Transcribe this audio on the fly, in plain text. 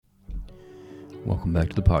Welcome back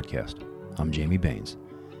to the podcast. I'm Jamie Baines.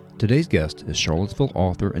 Today's guest is Charlottesville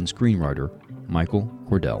author and screenwriter Michael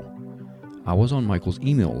Cordell. I was on Michael's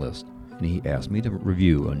email list, and he asked me to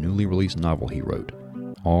review a newly released novel he wrote,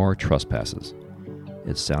 Our Trespasses.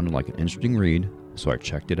 It sounded like an interesting read, so I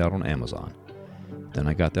checked it out on Amazon. Then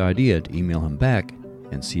I got the idea to email him back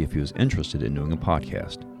and see if he was interested in doing a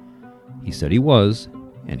podcast. He said he was,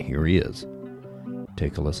 and here he is.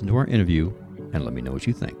 Take a listen to our interview and let me know what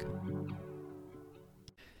you think.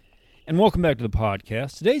 And welcome back to the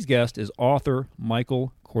podcast. Today's guest is author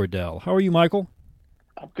Michael Cordell. How are you, Michael?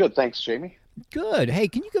 I'm good, thanks, Jamie. Good. Hey,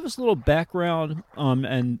 can you give us a little background?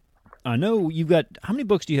 And I know you've got, how many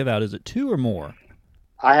books do you have out? Is it 2 or more?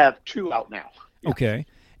 I have 2 out now. Yeah. Okay.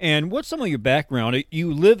 And what's some of your background?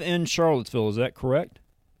 You live in Charlottesville, is that correct?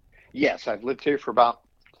 Yes, I've lived here for about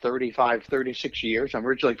 35, 36 years. I'm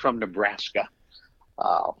originally from Nebraska,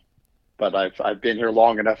 but I've been here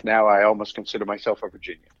long enough now. I almost consider myself a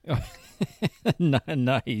Virginian.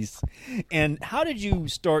 Nice. And how did you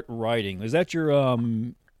start writing? Is that your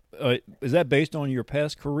is that based on your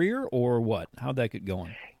past career or what? How'd that get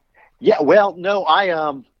going? Yeah, well, no,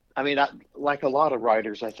 I like a lot of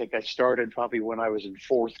writers, I think I started probably when I was in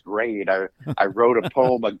 4th grade. I wrote a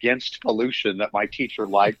poem against pollution that my teacher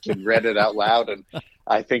liked and read it out loud, and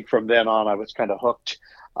I think from then on I was kind of hooked.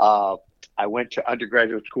 I went to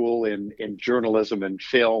undergraduate school in journalism and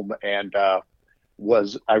film, and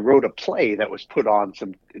I wrote a play that was put on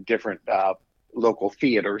some different local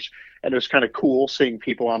theaters, and it was kind of cool seeing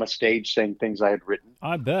people on a stage saying things I had written.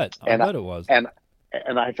 I bet it was.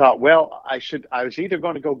 And I thought, well, I was either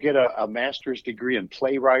going to go get a master's degree in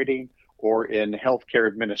playwriting or in healthcare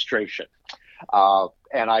administration.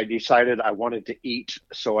 And I decided I wanted to eat,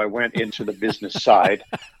 so I went into the business side.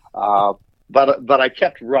 But I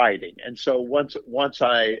kept writing. And so that's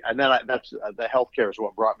the healthcare is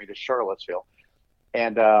what brought me to Charlottesville.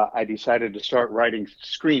 And I decided to start writing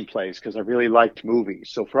screenplays because I really liked movies.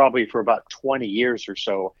 So probably for about 20 years or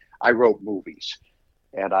so, I wrote movies.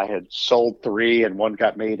 And I had sold 3, and 1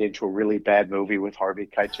 got made into a really bad movie with Harvey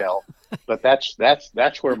Keitel. But that's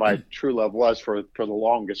where my true love was for the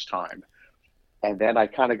longest time. And then I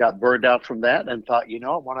kind of got burned out from that and thought,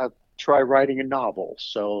 I want to try writing a novel.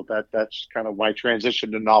 So that's kind of my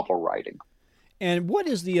transition to novel writing. And what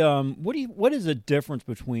is the what is the difference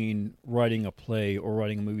between writing a play or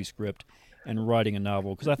writing a movie script and writing a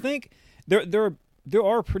novel? Because I think there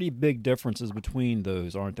are pretty big differences between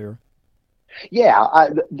those, aren't there? Yeah,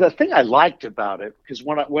 the thing I liked about it, because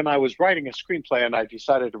when I was writing a screenplay and I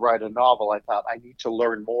decided to write a novel, I thought I need to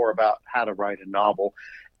learn more about how to write a novel.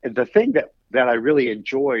 And the thing that I really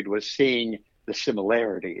enjoyed was seeing the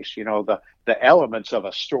similarities, the elements of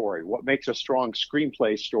a story. What makes a strong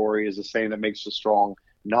screenplay story is the same that makes a strong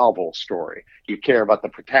novel story. You care about the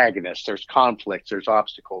protagonist, there's conflicts, there's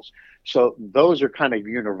obstacles. So those are kind of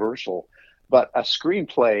universal. But a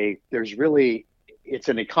screenplay, it's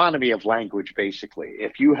an economy of language, basically.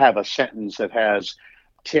 If you have a sentence that has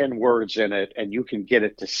 10 words in it and you can get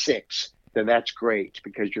it to 6, then that's great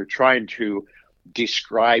because you're trying to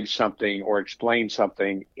describe something or explain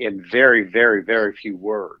something in very, very, very few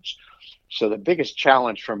words. So the biggest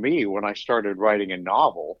challenge for me when I started writing a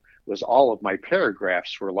novel was all of my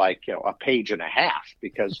paragraphs were like, a page and a half,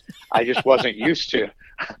 because I just wasn't used to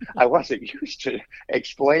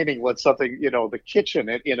explaining what something, the kitchen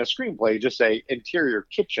in a screenplay, just say interior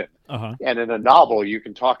kitchen. Uh-huh. And in a novel, you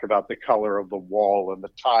can talk about the color of the wall and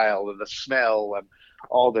the tile and the smell and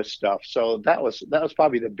all this stuff. So that was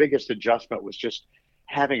probably the biggest adjustment, was just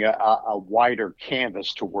having a wider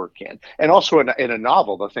canvas to work in. And also in a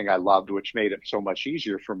novel, the thing I loved, which made it so much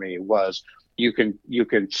easier for me, was you can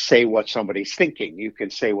say what somebody's thinking. You can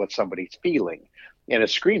say what somebody's feeling. In a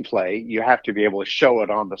screenplay, you have to be able to show it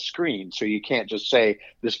on the screen. So you can't just say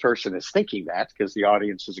this person is thinking that, because the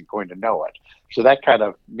audience isn't going to know it. So that kind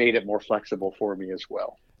of made it more flexible for me as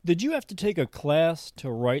well. Did you have to take a class to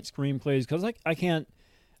write screenplays? Because I can't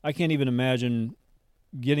even imagine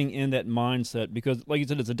getting in that mindset, because like you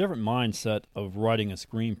said, it's a different mindset of writing a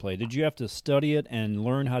screenplay. Did you have to study it and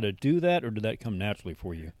learn how to do that, or did that come naturally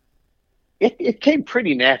for you? It came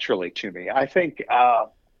pretty naturally to me. I think,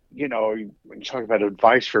 when you talk about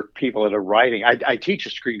advice for people that are writing, I teach a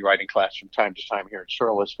screenwriting class from time to time here in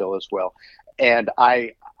Charlottesville as well. And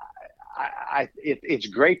it's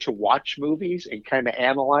great to watch movies and kind of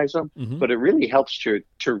analyze them, mm-hmm. but it really helps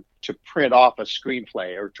to print off a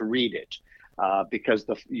screenplay or to read it. Because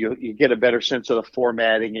you get a better sense of the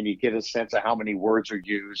formatting and you get a sense of how many words are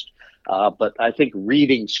used. But I think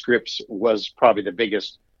reading scripts was probably the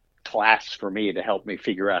biggest class for me to help me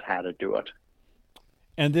figure out how to do it.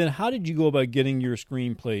 And then how did you go about getting your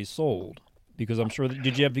screenplay sold? Because I'm sure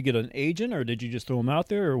did you have to get an agent, or did you just throw them out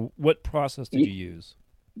there, or what process did you use?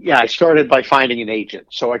 Yeah, I started by finding an agent.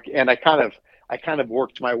 I kind of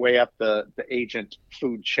worked my way up the agent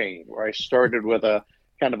food chain, where I started with a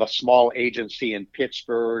kind of a small agency in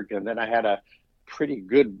Pittsburgh, and then I had a pretty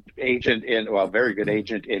good agent very good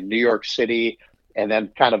agent in New York City, and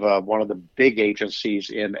then kind of one of the big agencies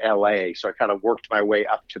in LA. So I kind of worked my way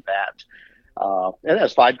up to that. And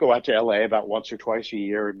as I'd go out to LA about once or twice a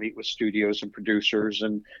year and meet with studios and producers,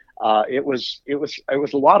 and it was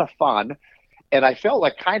a lot of fun. And I felt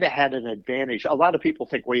like kind of had an advantage. A lot of people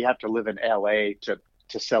think, well, you have to live in LA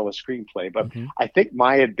to sell a screenplay, but I think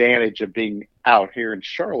my advantage of being out here in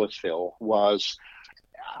Charlottesville was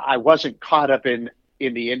I wasn't caught up in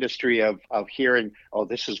the industry of hearing, oh,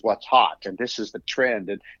 this is what's hot and this is the trend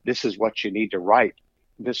and this is what you need to write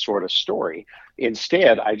this sort of story.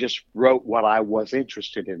 Instead, I just wrote what I was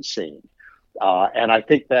interested in seeing. And I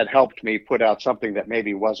think that helped me put out something that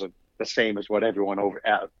maybe wasn't the same as what everyone over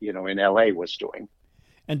at, in LA was doing.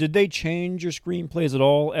 And did they change your screenplays at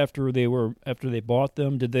all after they bought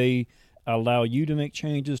them? Did they allow you to make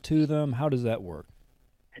changes to them? How does that work?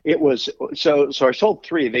 It was so I sold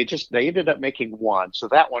three. They ended up making one. So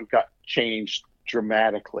that one got changed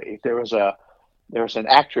dramatically. There was an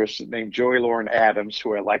actress named Joy Lauren Adams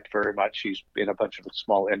who I liked very much. She's in a bunch of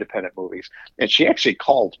small independent movies, and she actually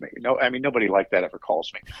called me. No, I mean nobody like that ever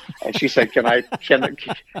calls me. And she said, "Can I talk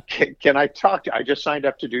to you? I just signed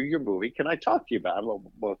up to do your movie. Can I talk to you about it?" Well,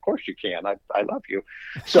 of course you can. I love you.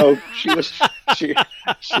 So she was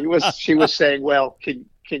saying, "Well, can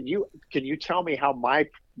you tell me how my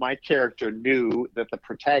character knew that the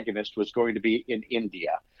protagonist was going to be in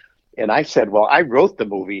India?" And I said, well, I wrote the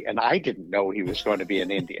movie and I didn't know he was going to be in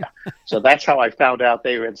India. So that's how I found out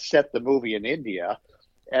they had set the movie in India,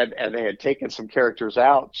 and they had taken some characters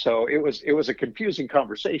out. So it was a confusing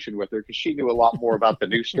conversation with her because she knew a lot more about the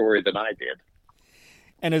new story than I did.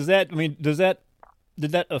 And did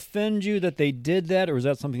that offend you that they did that, or is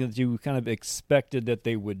that something that you kind of expected that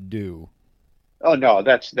they would do? Oh no,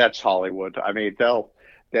 that's Hollywood. I mean, they'll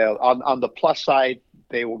on the plus side,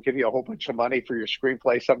 they will give you a whole bunch of money for your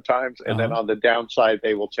screenplay sometimes, and then on the downside,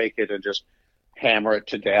 they will take it and just hammer it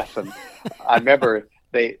to death. And I remember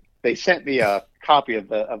they sent me a copy of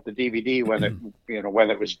the DVD when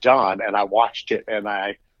it was done, and I watched it, and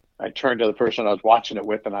I turned to the person I was watching it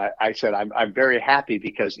with, and I said, I'm very happy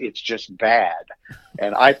because it's just bad.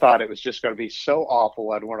 And I thought it was just going to be so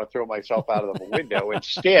awful I'd want to throw myself out of the window.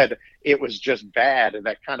 Instead, it was just bad, and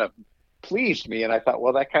that kind of pleased me, and I thought,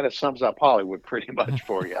 well, that kind of sums up Hollywood pretty much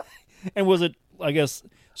for you. And was it, I guess,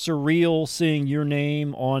 surreal seeing your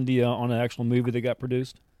name on an actual movie that got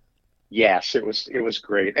produced? Yes, it was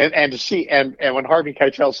great, and to see and when Harvey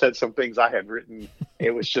Keitel said some things I had written,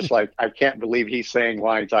 it was just like, I can't believe he's saying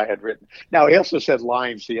lines I had written. Now he also said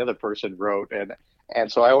lines the other person wrote,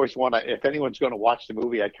 and so I always want to, if anyone's going to watch the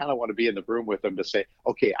movie, I kind of want to be in the room with them to say,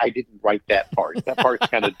 okay, I didn't write that part. That part's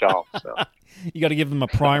kind of dumb. So you got to give them a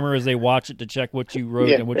primer as they watch it to check what you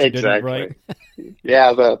wrote and what you didn't write.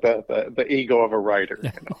 Yeah, the ego of a writer.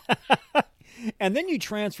 And then you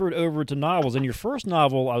transferred over to novels, and your first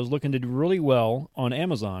novel, I was looking, did really well on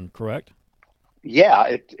Amazon, correct?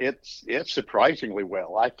 Yeah, it's surprisingly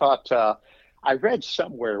well. I thought I read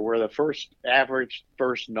somewhere where the average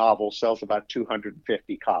first novel sells about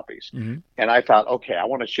 250 copies, and I thought, okay, I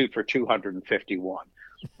want to shoot for 251,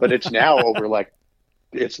 but it's now over like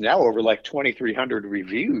 2,300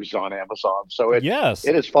 reviews on Amazon. So it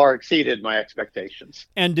has far exceeded my expectations.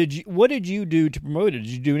 And what did you do to promote it? Did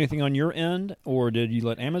you do anything on your end, or did you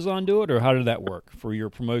let Amazon do it, or how did that work for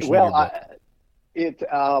your promotion? Well, of your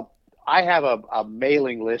book? I have a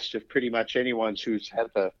mailing list of pretty much anyone who's had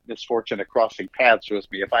the misfortune of crossing paths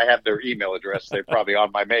with me. If I have their email address, they're probably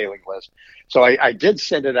on my mailing list. So I did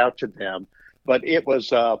send it out to them, but it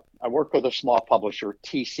was I work with a small publisher,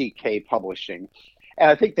 TCK Publishing. And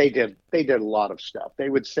I think they did a lot of stuff. They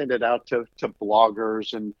would send it out to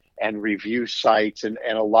bloggers and review sites, and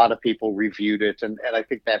a lot of people reviewed it, and I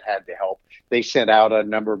think that had to help. They sent out a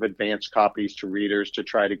number of advanced copies to readers to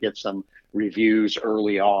try to get some reviews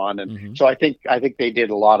early on, and so I think they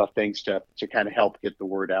did a lot of things to kind of help get the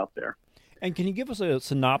word out there. And can you give us a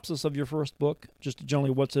synopsis of your first book? Just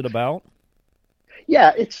generally, what's it about?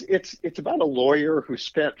 Yeah, it's about a lawyer who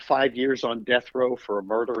spent 5 years on death row for a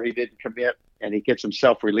murder he didn't commit, and he gets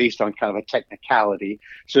himself released on kind of a technicality.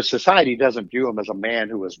 So society doesn't view him as a man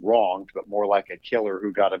who was wronged, but more like a killer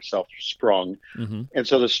who got himself sprung. And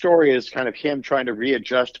so the story is kind of him trying to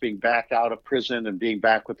readjust to being back out of prison and being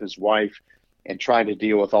back with his wife and trying to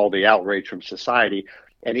deal with all the outrage from society.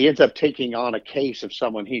 And he ends up taking on a case of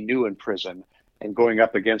someone he knew in prison and going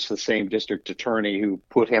up against the same district attorney who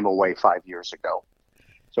put him away 5 years ago.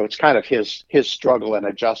 So it's kind of his struggle and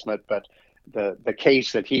adjustment, but the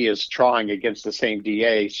case that he is trying against the same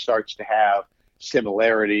DA starts to have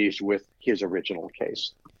similarities with his original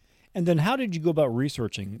case. And then how did you go about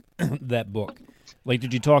researching that book? Like,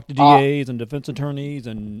 did you talk to DAs and defense attorneys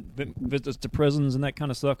and visits to prisons and that kind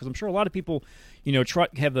of stuff? Because I'm sure a lot of people, try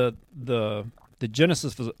have the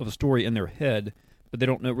genesis of a story in their head, but they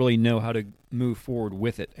don't really know how to move forward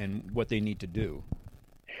with it and what they need to do.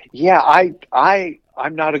 Yeah,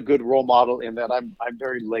 I'm not a good role model in that I'm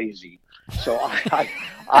very lazy. So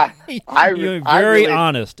You're very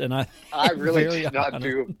honest, and I really did not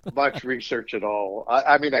do much research at all.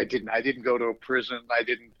 I mean, I didn't go to a prison. I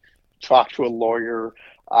didn't talk to a lawyer.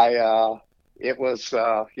 I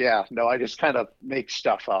just kind of make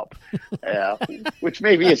stuff up, which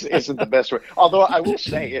maybe isn't the best way. Although I will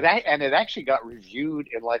say it actually got reviewed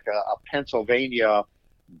in like a Pennsylvania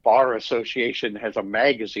Bar Association has a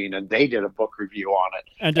magazine, and they did a book review on it.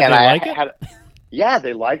 And did they like it? Yeah,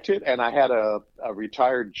 they liked it, and I had a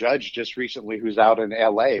retired judge just recently who's out in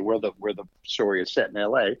L.A. where the story is set in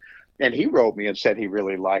L.A. and he wrote me and said he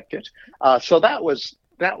really liked it. So that was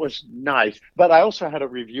nice. But I also had a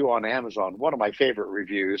review on Amazon, one of my favorite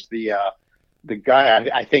reviews. The guy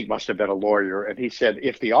I think must have been a lawyer, and he said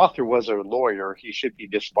if the author was a lawyer, he should be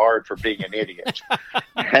disbarred for being an idiot.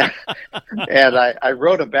 And I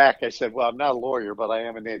wrote him back. I said, well, I'm not a lawyer, but I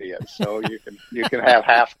am an idiot, so you can have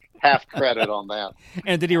half credit on that.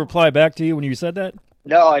 And did he reply back to you when you said that?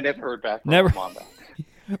 No, I never heard back from him on that.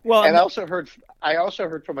 Well, and I also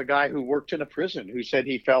heard from a guy who worked in a prison who said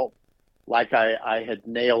he felt like I had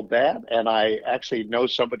nailed that, and I actually know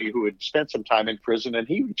somebody who had spent some time in prison, and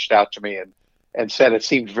he reached out to me and said it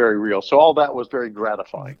seemed very real. So all that was very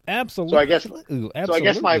gratifying. Absolutely. So I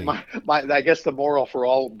guess my I guess the moral for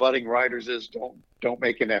all budding writers is don't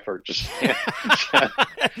make an effort. Just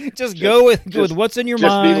go with what's in your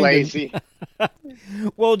mind. Just be lazy.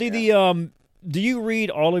 Well, do you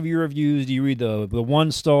read all of your reviews? Do you read the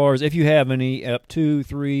 1 stars, if you have any, up 2,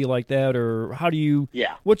 3, like that, or how do you?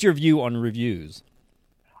 Yeah. What's your view on reviews?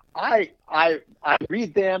 I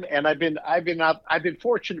read them, and I've been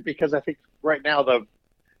fortunate because I think right now the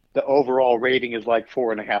overall rating is like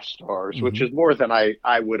 4.5 stars, mm-hmm. which is more than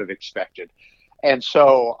I would have expected. And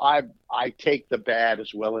so I take the bad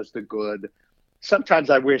as well as the good. Sometimes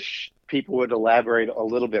I wish people would elaborate a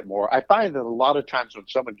little bit more. I find that a lot of times when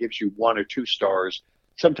someone gives you 1 or 2 stars,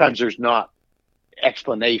 sometimes there's not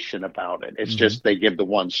explanation about it. It's mm-hmm. just they give the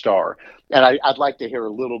 1 star. And I'd like to hear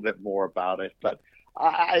a little bit more about it, but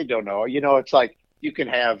I don't know. It's like you can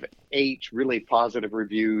have 8 really positive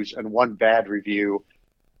reviews and 1 bad review,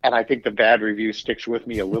 and I think the bad review sticks with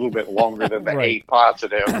me a little bit longer than the 8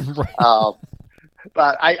 positive. Right.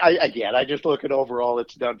 But I just look at overall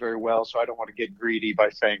it's done very well, so I don't want to get greedy by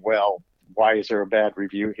saying, well, why is there a bad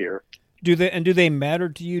review here? Do they matter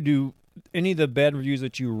to you? Do any of the bad reviews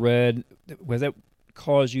that you read, was that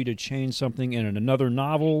cause you to change something in another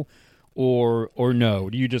novel, or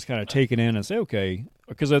no? Do you just kind of take it in and say, okay,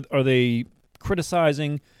 because are they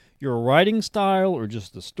criticizing your writing style or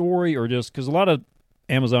just the story, or just because a lot of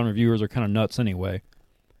Amazon reviewers are kind of nuts anyway?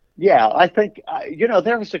 Yeah, I think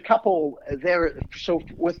there was a couple there. So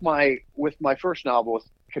with my first novel, with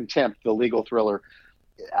Contempt, the legal thriller,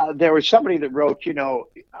 there was somebody that wrote,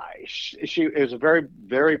 it was a very,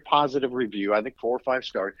 very positive review. I think 4 or 5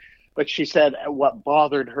 stars. But she said what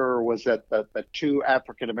bothered her was that the 2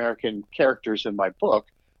 African American characters in my book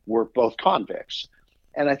were both convicts.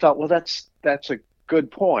 And I thought, well, that's a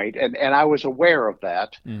good point, and I was aware of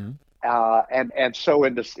that. Mm-hmm. And so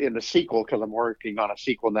in the sequel, because I'm working on a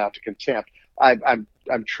sequel now to Contempt, I'm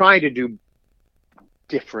trying to do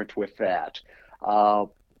different with that.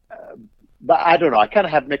 But I don't know. I kind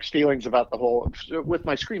of have mixed feelings about the whole. With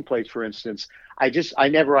my screenplays, for instance, I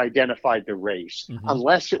never identified the race mm-hmm.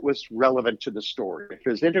 unless it was relevant to the story. If it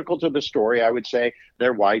was integral to the story, I would say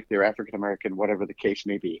they're white, they're African American, whatever the case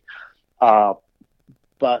may be. But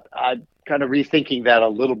I'm kind of rethinking that a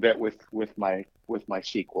little bit with my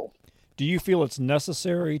sequel. Do you feel it's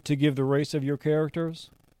necessary to give the race of your characters?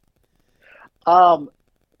 No,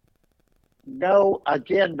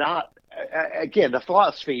 again, not. Again, the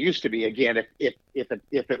philosophy used to be, again, if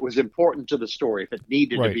it was important to the story, if it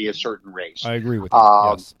needed right. to be a certain race. I agree with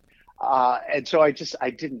that. Yes. And so I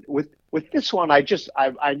didn't with this one. I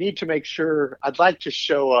need to make sure. I'd like to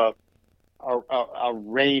show a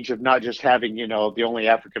range of not just having the only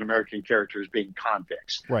African American characters being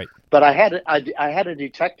convicts. Right. But I had a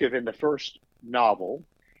detective in the first novel,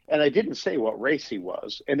 and I didn't say what race he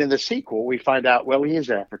was. And in the sequel, we find out, well, he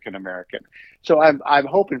is African American. So I'm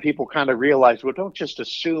hoping people kind of realize, well, don't just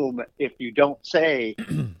assume if you don't say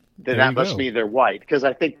that must mean they're white, because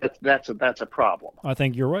I think that's a problem. I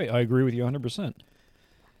think you're right. I agree with you 100%.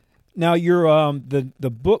 Now, your the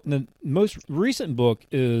book, the most recent book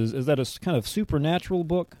is that a kind of supernatural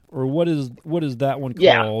book, or what is that one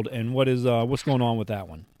called, and what's going on with that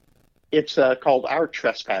one? It's called Our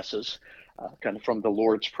Trespasses, kind of from the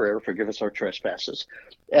Lord's Prayer, forgive us our trespasses.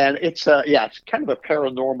 And it's kind of a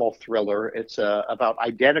paranormal thriller. It's about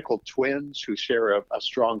identical twins who share a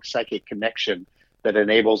strong psychic connection that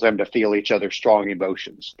enables them to feel each other's strong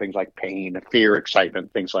emotions, things like pain, fear,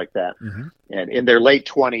 excitement, things like that. Mm-hmm. And in their late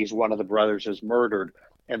 20s, one of the brothers is murdered,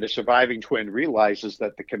 and the surviving twin realizes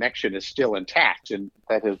that the connection is still intact and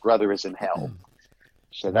that his brother is in hell.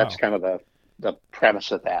 So that's kind of the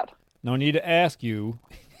premise of that. Now, I need to ask you,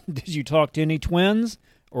 did you talk to any twins,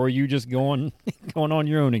 or are you just going on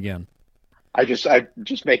your own again? I'm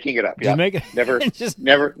just making it up. Yeah,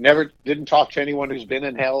 never didn't talk to anyone who's been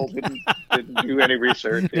in hell. Didn't do any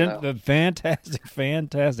research.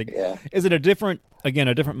 Fantastic. Yeah. Is it a different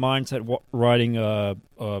mindset writing a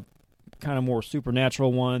kind of more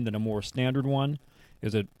supernatural one than a more standard one?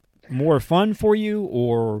 Is it more fun for you,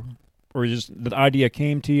 or just the idea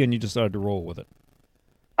came to you and you decided to roll with it?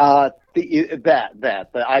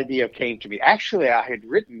 The idea came to me. Actually, I had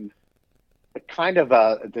written kind of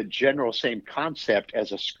the general same concept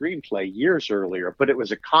as a screenplay years earlier, but it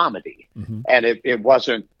was a comedy, and it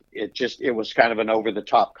wasn't. It was kind of an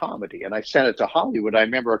over-the-top comedy, and I sent it to Hollywood. I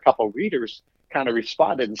remember a couple of readers kind of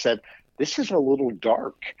responded and said, "This is a little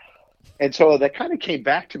dark," and so that kind of came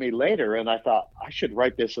back to me later, and I thought I should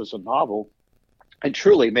write this as a novel and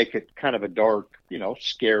truly make it kind of a dark,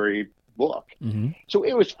 scary book. So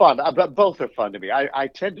it was fun, but both are fun to me. I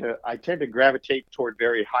tend to gravitate toward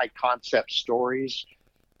very high concept stories,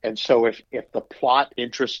 and so if the plot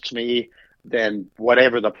interests me, then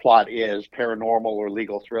whatever the plot is, paranormal or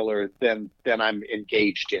legal thriller, then I'm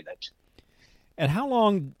engaged in it. And how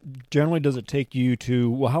long generally does it take you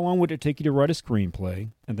how long would it take you to write a screenplay,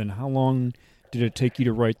 and then how long did it take you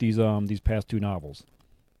to write these past two novels?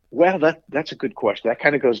 Well, that's a good question. That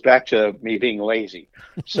kind of goes back to me being lazy.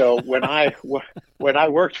 So when I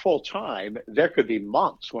worked full time, there could be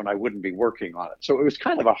months when I wouldn't be working on it. So it was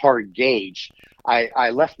kind of a hard gauge. I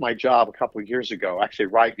left my job a couple of years ago, actually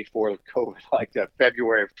right before COVID, like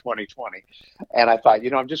February of 2020. And I thought,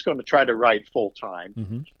 I'm just going to try to write full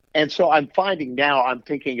time. And so I'm finding now, I'm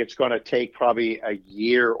thinking it's going to take probably a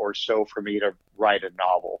year or so for me to write a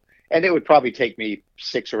novel. And it would probably take me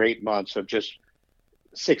 6 or 8 months of just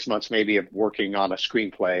 6 months maybe of working on a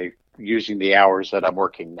screenplay using the hours that I'm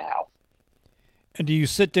working now. And do you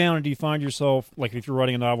sit down and do you find yourself, like if you're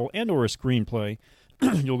writing a novel and or a screenplay,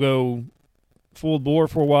 you'll go full bore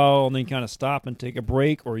for a while and then kind of stop and take a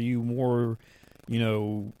break, or are you more,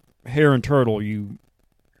 hare and turtle, you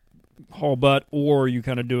haul butt, or you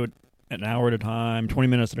kind of do it an hour at a time, 20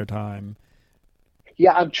 minutes at a time?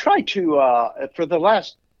 Yeah, I'm trying to, for the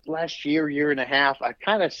last year and a half, I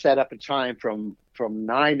kind of set up a time from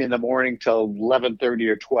 9 in the morning till 11:30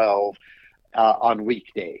 or 12 on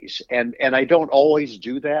weekdays. And I don't always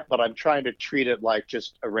do that, but I'm trying to treat it like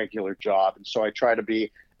just a regular job. And so I try to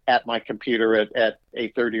be at my computer at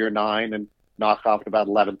 8:30 or 9 and knock off at about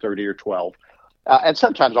 11:30 or 12. And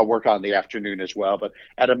sometimes I'll work on the afternoon as well. But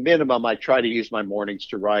at a minimum, I try to use my mornings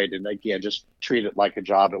to write. And again, just treat it like a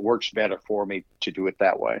job. It works better for me to do it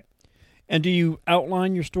that way. And do you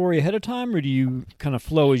outline your story ahead of time, or do you kind of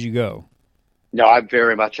flow as you go? No, I'm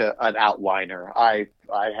very much an outliner. I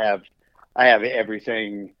have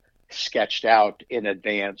everything sketched out in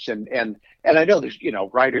advance, and I know there's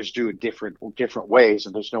writers do it different ways,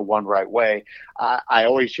 and there's no one right way. I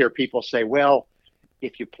always hear people say, well,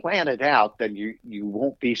 if you plan it out, then you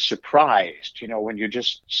won't be surprised. When you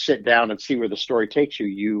just sit down and see where the story takes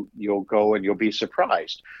you, you'll go and you'll be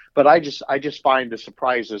surprised. But I just find the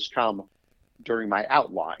surprises come during my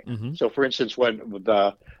outline. So, for instance, when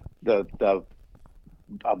the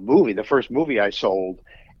first movie I sold,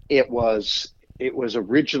 it was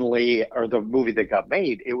originally, or the movie that got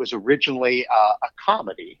made, it was originally a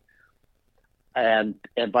comedy. And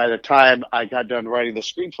by the time I got done writing the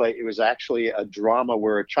screenplay, it was actually a drama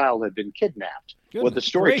where a child had been kidnapped. Well, the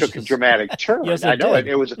story took a dramatic turn. Yes, I know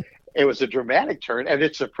it was a dramatic turn, and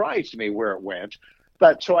it surprised me where it went.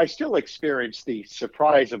 But so I still experienced the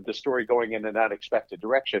surprise of the story going in an unexpected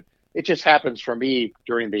direction. It just happens for me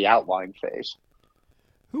during the outline phase.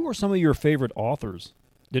 Who are some of your favorite authors?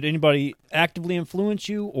 Did anybody actively influence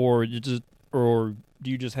you, or do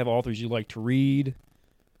you just have authors you like to read?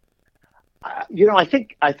 I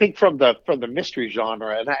think from the mystery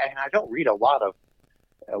genre, and I don't read a lot of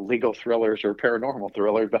legal thrillers or paranormal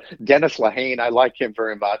thrillers, but Dennis Lehane, I like him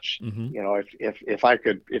very much. Mm-hmm. If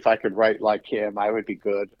I could write like him, I would be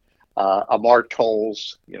good. Amar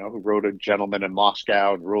Tolls, who wrote A Gentleman in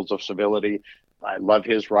Moscow and Rules of Civility. I love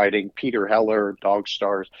his writing. Peter Heller, Dog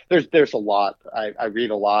Stars. There's a lot. I read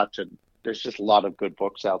a lot, and there's just a lot of good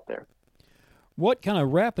books out there. What, kind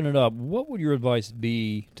of wrapping it up, what would your advice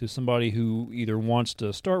be to somebody who either wants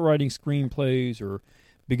to start writing screenplays or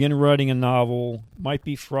begin writing a novel, might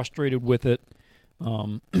be frustrated with it?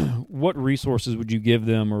 What resources would you give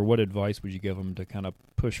them, or what advice would you give them to kind of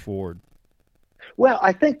push forward? Well,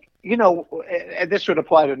 I think, and this would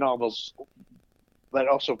apply to novels, but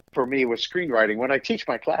also for me with screenwriting. When I teach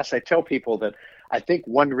my class, I tell people that I think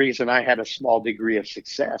one reason I had a small degree of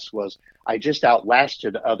success was I just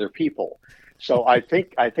outlasted other people. So I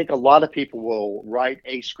think a lot of people will write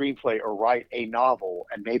a screenplay or write a novel,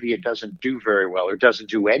 and maybe it doesn't do very well or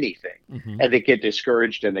doesn't do anything, Mm-hmm. and they get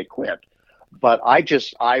discouraged and they quit. But I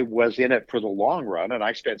was in it for the long run, and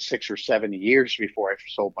I spent 6 or 7 years before I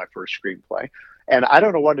sold my first screenplay. And I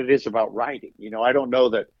don't know what it is about writing. I don't know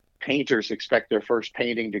that painters expect their first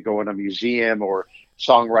painting to go in a museum, or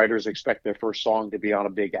songwriters expect their first song to be on a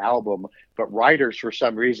big album. But writers, for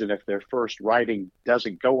some reason, if their first writing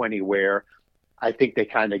doesn't go anywhere, I think they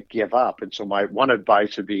kind of give up. And so my one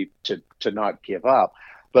advice would be to not give up,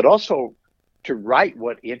 but also to write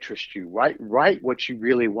what interests you, write what you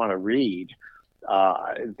really want to read.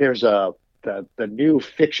 There's the new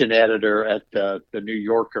fiction editor at the New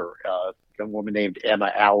Yorker, a young woman named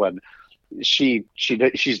Emma Allen. She's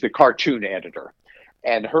the cartoon editor.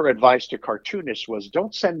 And her advice to cartoonists was,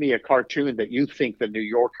 don't send me a cartoon that you think the New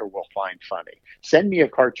Yorker will find funny. Send me a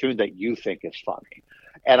cartoon that you think is funny.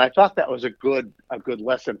 And I thought that was a good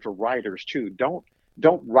lesson for writers too. Don't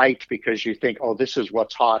write because you think, oh, this is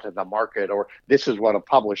what's hot in the market, or this is what a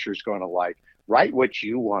publisher's going to like. Write what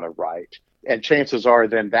you want to write, and chances are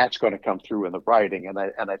then that's going to come through in the writing, and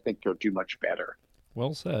I think you'll do much better.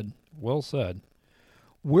 Well said. Well said.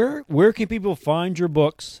 Where can people find your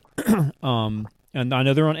books? And I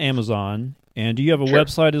know they're on Amazon. And do you have a Sure.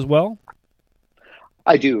 website as well?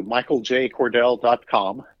 I do,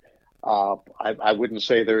 michaeljcordell.com. I wouldn't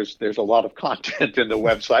say there's a lot of content in the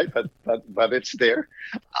website, but it's there.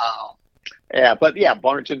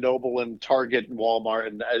 Barnes and Noble and Target and Walmart,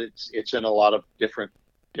 and it's in a lot of different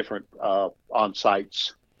on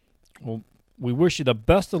sites. Well, we wish you the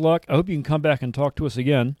best of luck. I hope you can come back and talk to us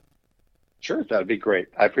again. Sure, that'd be great.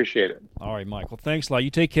 I appreciate it. All right, Michael. Thanks a lot. You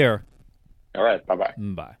take care. All right, bye-bye.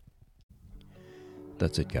 Bye.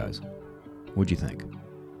 That's it, guys. What'd you think?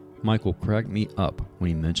 Michael cracked me up when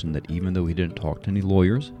he mentioned that even though he didn't talk to any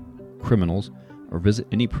lawyers, criminals, or visit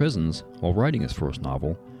any prisons while writing his first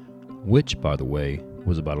novel, which, by the way,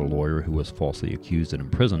 was about a lawyer who was falsely accused and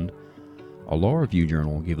imprisoned, a law review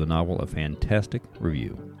journal gave the novel a fantastic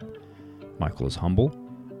review. Michael is humble,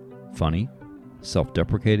 funny,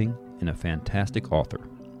 self-deprecating, and a fantastic author.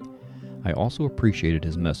 I also appreciated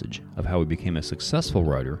his message of how he became a successful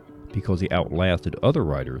writer because he outlasted other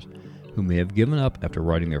writers who may have given up after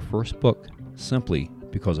writing their first book simply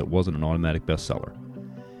because it wasn't an automatic bestseller.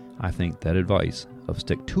 I think that advice of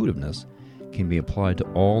stick-to-itiveness can be applied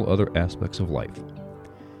to all other aspects of life.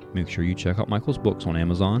 Make sure you check out Michael's books on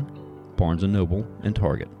Amazon, Barnes & Noble, and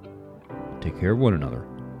Target. Take care of one another,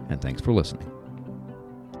 and thanks for listening.